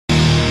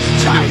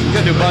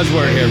a new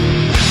buzzword here.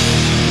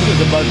 What is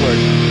the buzzword?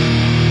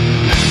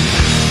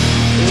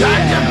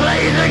 Time to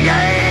play the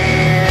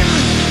game!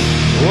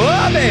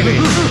 Whoa, baby!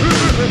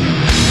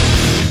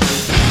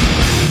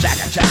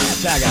 Chaga, chaga,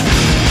 chaga.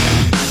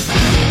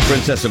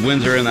 Princess of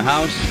Windsor in the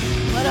house.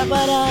 Butter,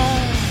 butter.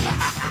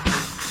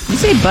 You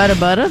say butter,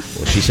 butter?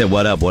 Well, she said,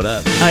 what up, what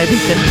up? Oh, I think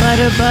she said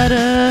butter,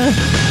 butter.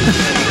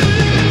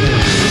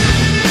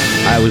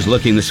 I was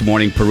looking this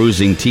morning,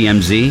 perusing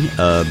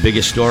TMZ.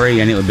 Biggest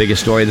story. Any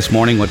biggest story this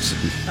morning? What's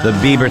the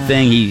Bieber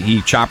thing?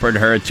 He choppered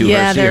her to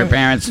her see her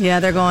parents. Yeah,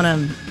 they're going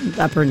to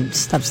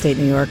upstate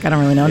New York. I don't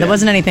really know. There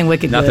wasn't anything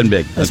wicked. Nothing good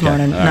big this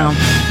morning. All no.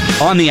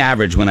 Right. On the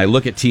average, when I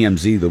look at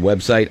TMZ, the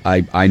website,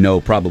 I know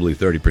probably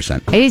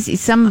 30%.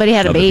 Somebody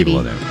had a baby.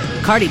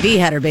 Cardi B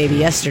had her baby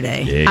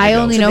yesterday. I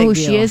only know who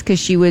deal. she is because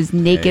she was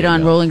naked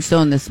on Rolling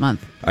Stone this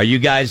month. Are you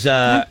guys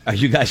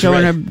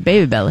showing her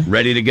baby belly?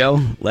 Ready to go?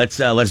 Let's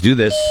do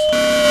this.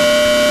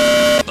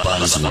 All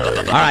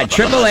right,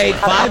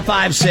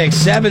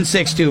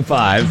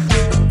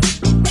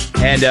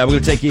 888-556-7625. And we're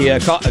going to take a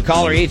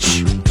caller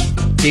each.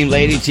 Team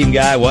lady, team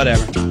guy,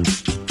 whatever. I'm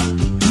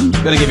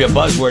going to give you a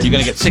buzzword. You're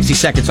going to get 60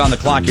 seconds on the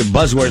clock. Your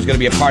buzzword is going to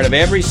be a part of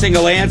every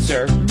single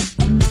answer.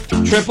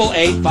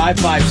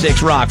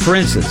 888-556-ROCK. For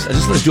instance,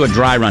 let's do a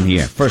dry run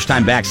here. First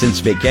time back since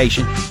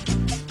vacation.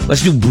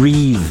 Let's do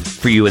breathe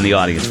for you in the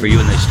audience, for you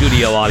in the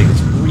studio audience.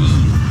 Breathe.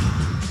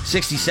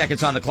 60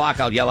 seconds on the clock.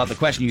 I'll yell out the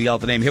question. You yell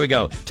out the name. Here we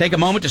go. Take a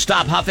moment to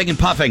stop huffing and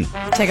puffing.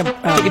 Take a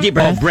deep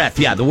breath. Breath.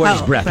 Yeah, the word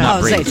is breath,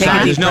 not breathe.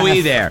 There's no E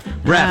there.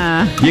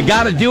 Breath. You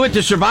got to do it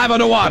to survive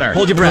underwater.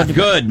 Hold your breath.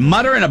 Good.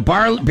 Mutter in a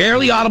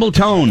barely audible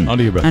tone.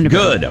 Under your breath.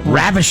 Good.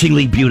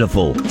 Ravishingly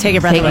beautiful. Take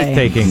your breath away.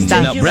 Breathtaking.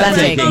 Stop. No,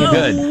 breathtaking.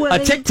 Good. A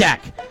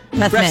tic-tac.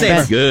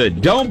 Breath.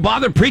 Good. Don't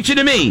bother preaching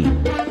to me.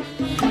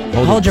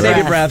 Hold your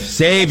breath.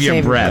 Save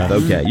your breath.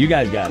 Okay, you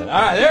guys got it. All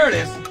right, there it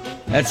is.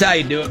 That's how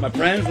you do it, my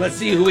friends. Let's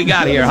see who we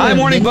got here. Hi,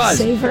 Morning Buzz.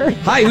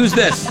 Hi, who's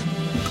this?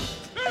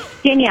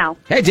 Danielle.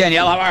 Hey,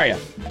 Danielle, how are you?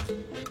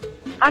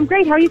 I'm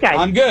great. How are you guys?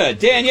 I'm good.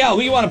 Danielle,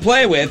 who you want to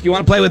play with? You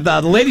want to play with the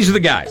ladies or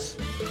the guys?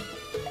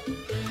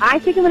 I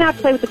think I'm going to have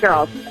to play with the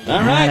girls.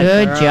 All right.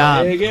 Good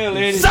job. There you go,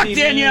 ladies. Suck,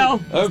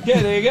 Danielle.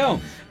 Okay, there you go.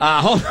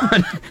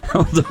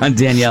 Hold on,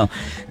 Danielle.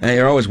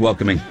 You're always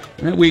welcoming.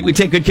 We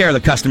take good care of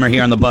the customer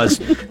here on the Buzz.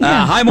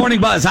 Hi,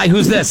 Morning Buzz. Hi,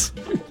 who's this?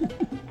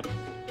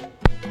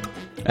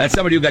 That's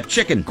somebody who got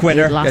chicken.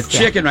 Quitter. Got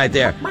chicken right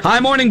there. Hi,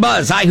 Morning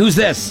Buzz. Hi, who's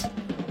this?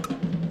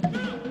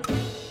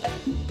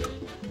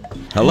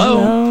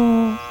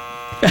 Hello?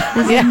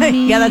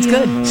 Yeah, that's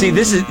good. See,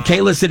 this is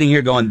Kayla's sitting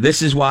here going,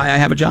 this is why I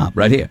have a job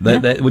right here.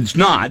 It's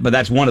not, but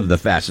that's one of the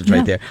facets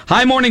right there.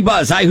 Hi, Morning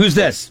Buzz. Hi, who's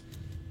this?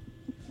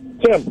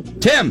 Tim.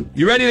 Tim.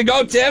 You ready to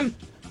go, Tim?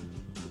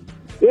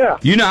 Yeah.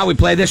 You know how we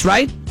play this,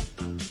 right?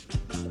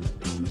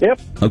 Yep.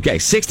 Okay,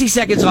 60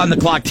 seconds on the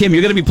clock. Tim,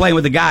 you're going to be playing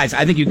with the guys.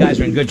 I think you guys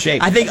are in good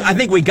shape. I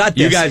think we got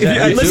this. You guys,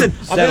 listen,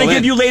 I'm going to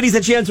give you ladies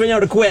a chance right now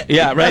to quit.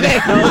 Yeah, right.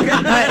 Thank you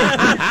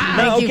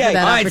for that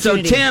All right, so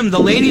opportunity. Tim, the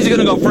ladies are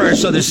going to go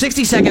first. So there's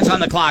 60 seconds on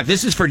the clock.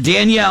 This is for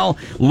Danielle,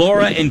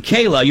 Laura, and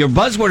Kayla. Your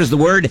buzzword is the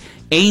word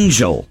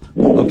angel.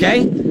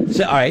 Okay?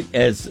 So, all right,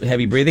 as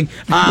heavy breathing.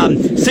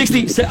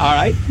 60. All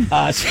right.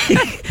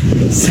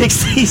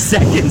 60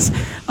 seconds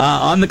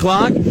on the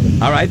clock.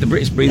 All right, the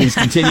breathing's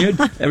continued.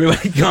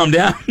 Everybody calm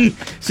down.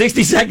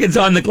 60 seconds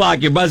on the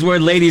clock. Your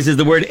buzzword, ladies, is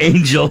the word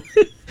angel.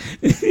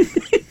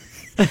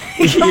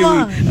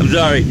 I'm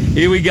sorry.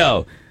 Here we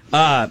go.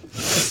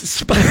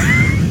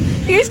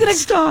 He's gonna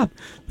Stop.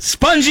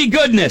 Spongy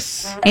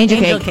goodness.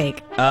 Angel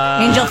cake.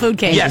 Angel food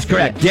cake. Yes,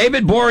 correct.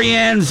 David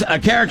Boreanaz's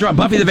character on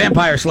Buffy the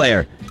Vampire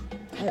Slayer.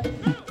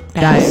 I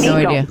have no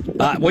idea.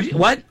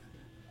 What?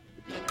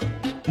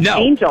 No.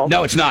 Angel.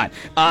 No, it's not.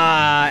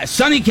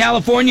 Sunny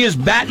California's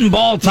bat and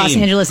ball team. Los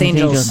Angeles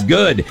Angels.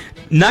 Good.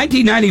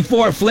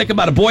 1994 flick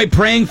about a boy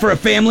praying for a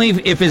family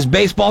if his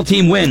baseball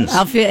team wins.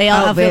 Outfield.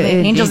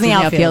 Angels in the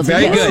outfield.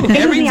 Very Yes. good.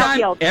 Angels in the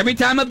outfield. Every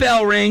time a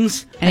bell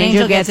rings, An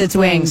angel gets its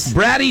wings.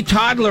 bratty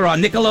toddler on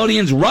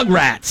Nickelodeon's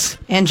Rugrats.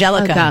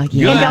 Angelica.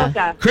 Good.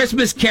 Angelica.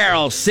 Christmas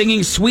carol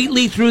singing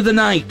sweetly through the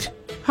night.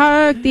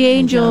 Hark the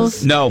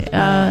angels. No.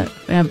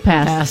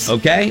 Pass.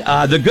 Okay.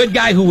 The good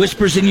guy who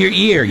whispers in your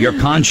ear, your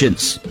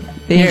conscience.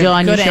 The angel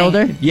on your Good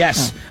shoulder.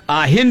 Yes.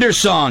 Hinder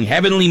song,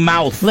 heavenly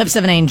mouth. Lips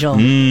of an angel.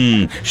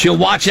 She'll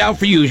watch out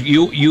for you.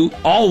 You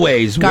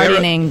always.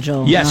 Guardian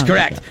angel. Yes, Oh,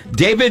 correct.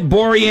 David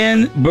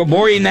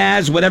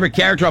Boreanaz, whatever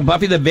character on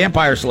Buffy the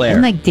Vampire Slayer.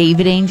 Isn't like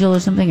David Angel or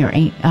something? Or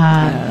I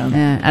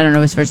don't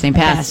know his first name.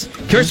 Pass.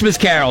 Christmas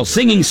carol,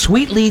 singing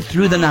sweetly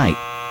through the night.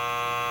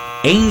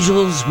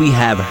 Angels we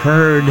have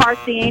heard Hark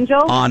the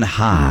Angel. on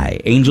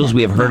high. Angels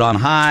we have heard on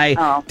high.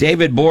 Oh.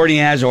 David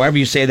Boreanaz, or however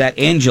you say that,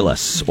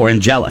 Angelus or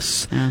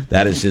Angelus.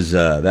 That is his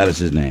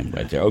name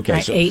right there. Okay,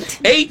 Right, so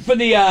 8. 8 for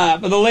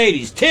the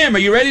ladies. Tim, are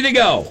you ready to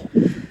go?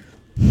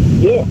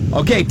 Yeah.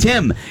 Okay,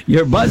 Tim,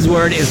 your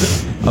buzzword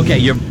is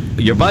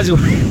your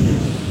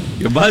buzzword.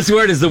 Your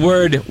buzzword is the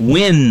word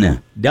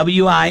win.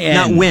 W-I-N.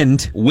 Not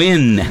wind.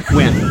 Win.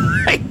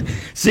 Win. Right.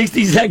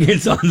 60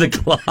 seconds on the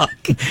clock.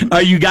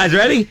 Are you guys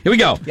ready? Here we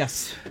go.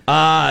 Yes.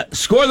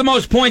 Score the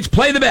most points,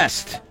 play the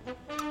best.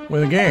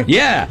 Win the game.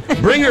 Yeah.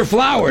 Bring her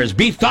flowers.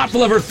 Be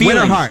thoughtful of her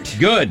feelings. Win her heart.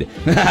 Good.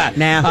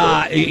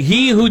 Nah.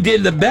 He who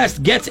did the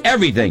best gets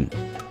everything.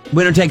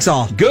 Winner takes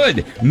all.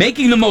 Good.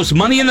 Making the most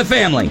money in the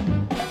family.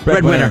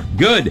 Breadwinner.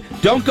 Good.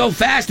 Don't go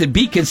fast and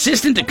be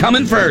consistent to come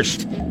in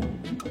first.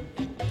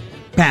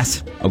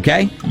 Pass.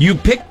 Okay? You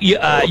picked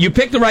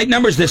the right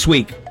numbers this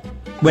week.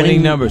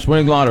 Winning numbers.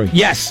 Winning lottery.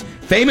 Yes.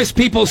 Famous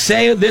people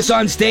say this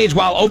on stage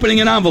while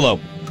opening an envelope.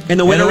 And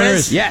the winner winner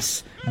is? is?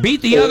 Yes.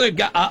 Beat the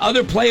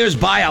other players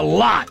by a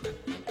lot.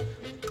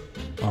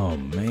 Oh,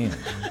 man.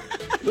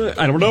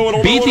 I don't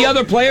know. Beat the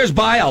other players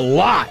by a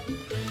lot.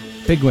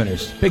 Big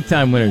winners. Big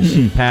time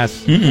winners.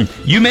 Pass.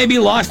 You may be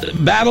lost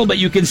in battle, but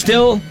you can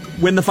still...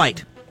 Win the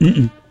fight.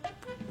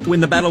 Win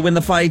the battle, win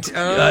the fight.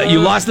 you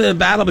lost the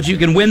battle, but you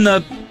can win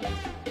the...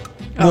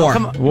 War.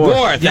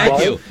 War.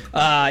 Thank you.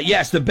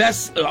 Yes, the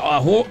best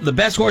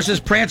horses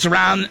prance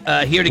around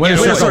here to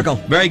Winner's get a circle.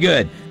 Very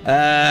good.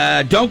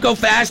 Don't go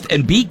fast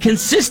and be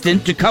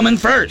consistent to come in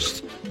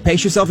first.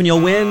 Pace yourself and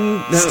you'll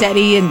win.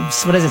 Steady and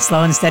what is it?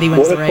 Slow and steady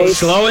wins the race.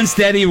 Slow and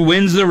steady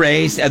wins the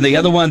race. And the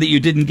other one that you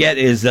didn't get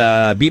is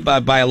beat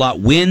by a lot.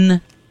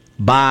 Win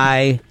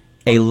by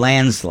a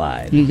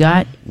landslide. You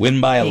got Win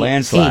by a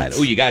landslide. 8.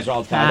 Oh, you guys are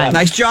all tied up.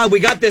 Nice job. We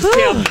got this,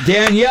 Tim.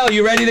 Danielle,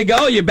 you ready to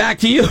go? You're back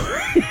to you.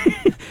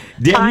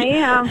 I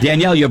am.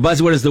 Danielle, your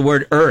buzzword is the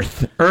word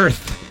earth.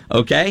 Earth.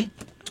 Okay?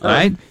 All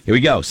right? Here we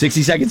go.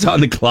 60 seconds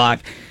on the clock.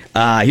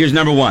 Here's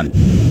number 1.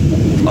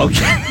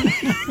 Okay.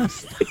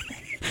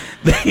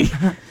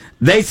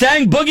 They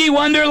sang Boogie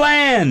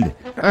Wonderland.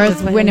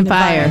 Earth, Wind, and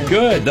Fire.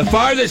 Good. The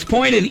farthest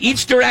point in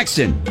each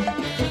direction.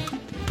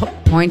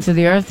 Points of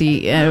the Earth.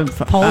 The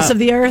Poles of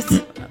the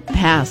earth.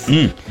 Pass.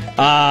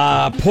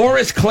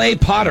 Porous clay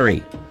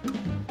pottery.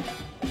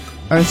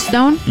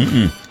 Earthstone.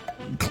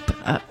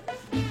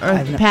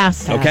 Earth.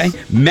 Pass. Okay.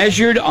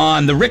 Measured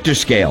on the Richter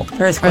scale.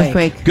 Earthquake.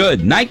 Earthquake. Good.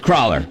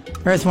 Nightcrawler.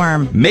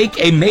 Earthworm.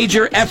 Make a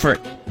major effort.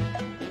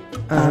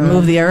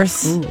 Move the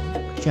earth.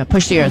 Yeah,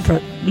 push the Earth.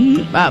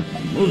 Move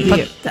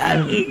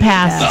the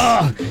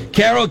Pass.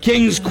 Carole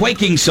King's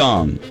quaking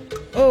song.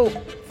 Oh,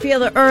 feel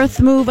the Earth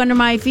move under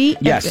my feet.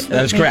 Yes,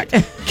 that is correct.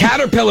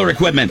 Caterpillar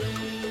equipment.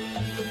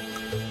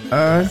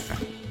 Earth.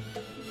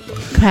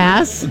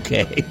 Pass.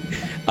 Okay.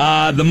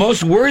 The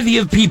most worthy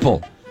of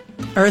people.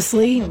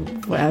 Earthly. I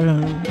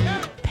don't know.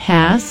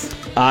 Pass.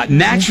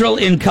 Natural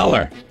in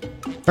color.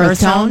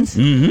 Earth tones.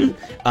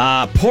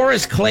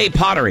 Porous clay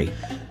pottery.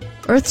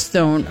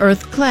 Earthstone.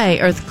 Earth clay.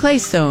 Earth clay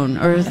stone.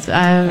 Earth.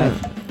 I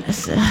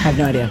have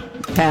no idea.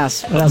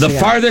 Pass. What else The we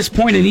got? farthest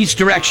point in each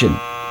direction.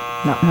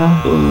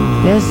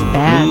 This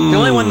bad. The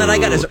only one that I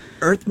got is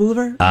Earth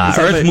Mover.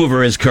 Earth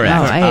mover is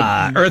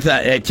correct.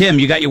 Oh, Tim,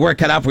 you got your work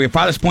cut out for your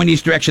farthest point in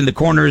each direction. The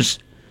corners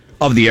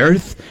of the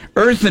earth.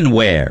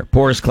 Earthenware.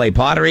 Porous clay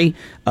pottery.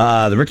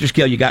 The Richter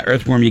scale, you got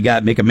earthworm. You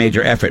got make a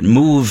major effort.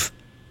 Move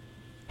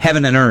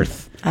heaven and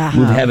earth.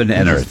 Move heaven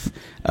and earth.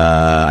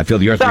 I feel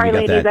the earth Sorry,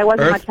 mover got ladies, that. I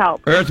wasn't much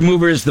help. Earth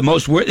mover is the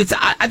most word.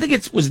 I think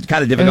it was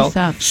kind of difficult.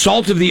 tough.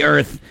 Salt of the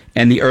earth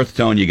and the earth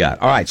tone you got.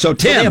 All right, so So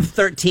they Tim. have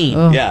 13.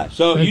 Oh. Yeah,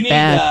 so That's you need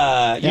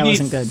bad. you That need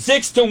wasn't good.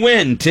 6 to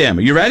win, Tim.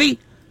 Are you ready?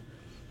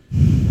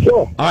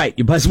 Sure. All right,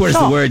 your buzzword is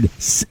the word.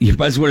 Your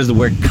buzzword is the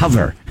word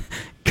cover.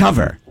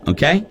 Cover.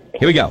 Okay.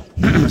 Here we go.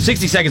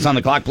 60 seconds on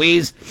the clock,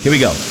 please. Here we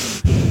go.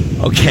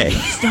 Okay.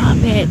 Stop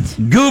it.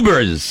 Chocolate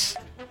Goobers.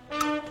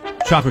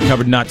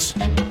 covered nuts.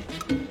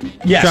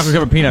 Yes. Chocolate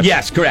covered peanuts.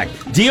 Yes,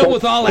 correct. Deal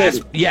with all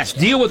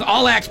Deal with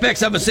all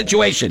aspects of a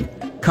situation.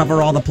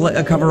 Cover all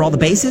the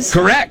bases.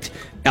 Correct.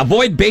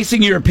 Avoid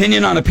basing your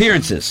opinion on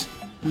appearances.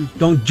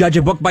 Don't judge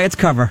a book by its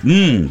cover.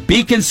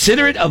 Be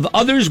considerate of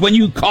others when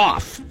you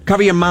cough.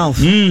 Cover your mouth.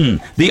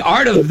 The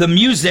art of the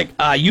music,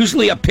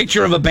 usually a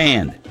picture of a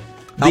band.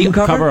 Album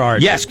cover? Cover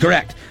art. Yes,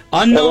 correct.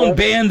 Unknown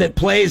band that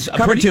plays a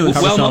Cover pretty tunes.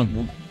 Cover well-known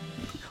song.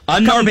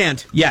 unknown Cover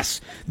band.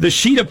 Yes, the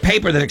sheet of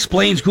paper that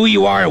explains who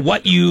you are and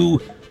what you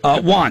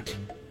want.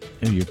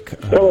 And your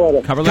Cover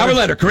letter. Cover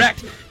letter,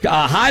 correct.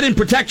 Hide and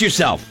protect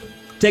yourself.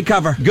 Take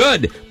cover.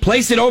 Good.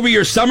 Place it over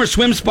your summer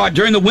swim spot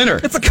during the winter.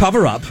 That's a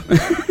cover up.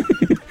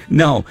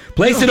 No.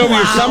 Place it over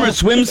your summer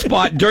swim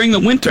spot during the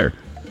winter.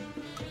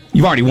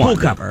 You've already won.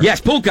 Pool cover. Yes,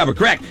 pool cover,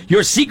 correct.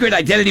 Your secret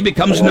identity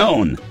becomes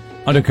known.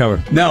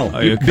 Undercover. No,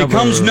 your it cover-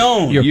 becomes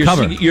known. Your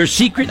cover. Your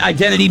secret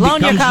identity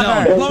Blown your becomes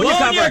cover. known.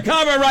 Blown your cover.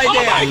 cover right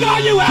there. Oh my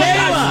God, you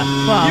had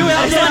Kayla, Well, you I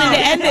held just wanted out.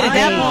 to end it at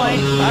that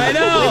point. I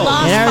know.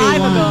 Lost It already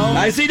 5 won. ago.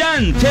 Nicely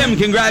done. Tim,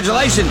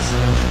 congratulations.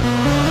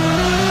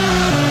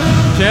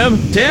 Tim?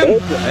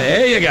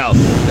 There you go.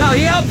 No,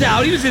 he helped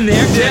out. He was in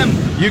there.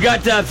 Tim, you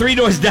got 3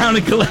 Doors Down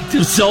and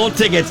Collective Soul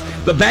tickets.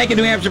 The Bank of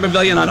New Hampshire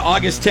Pavilion on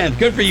August 10th.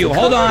 Good for you.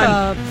 Hold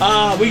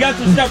on. We got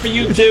some stuff for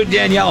you, too,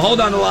 Danielle.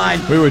 Hold on the line.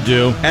 We were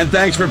due. And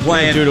thanks for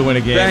playing. Due to win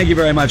a game. Thank you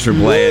very much for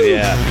playing.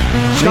 Yeah. We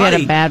had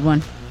Scotty, a bad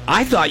one.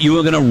 I thought you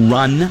were going to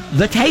run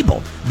the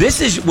table.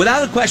 This is,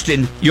 without a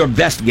question, your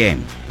best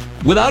game.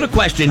 Without a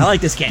question, I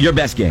like this game. Your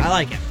best game. I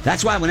like it.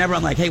 That's why whenever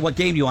I'm like, hey, what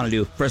game do you want to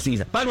do? First thing you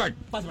say, Buzzword.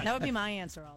 That would be my answer.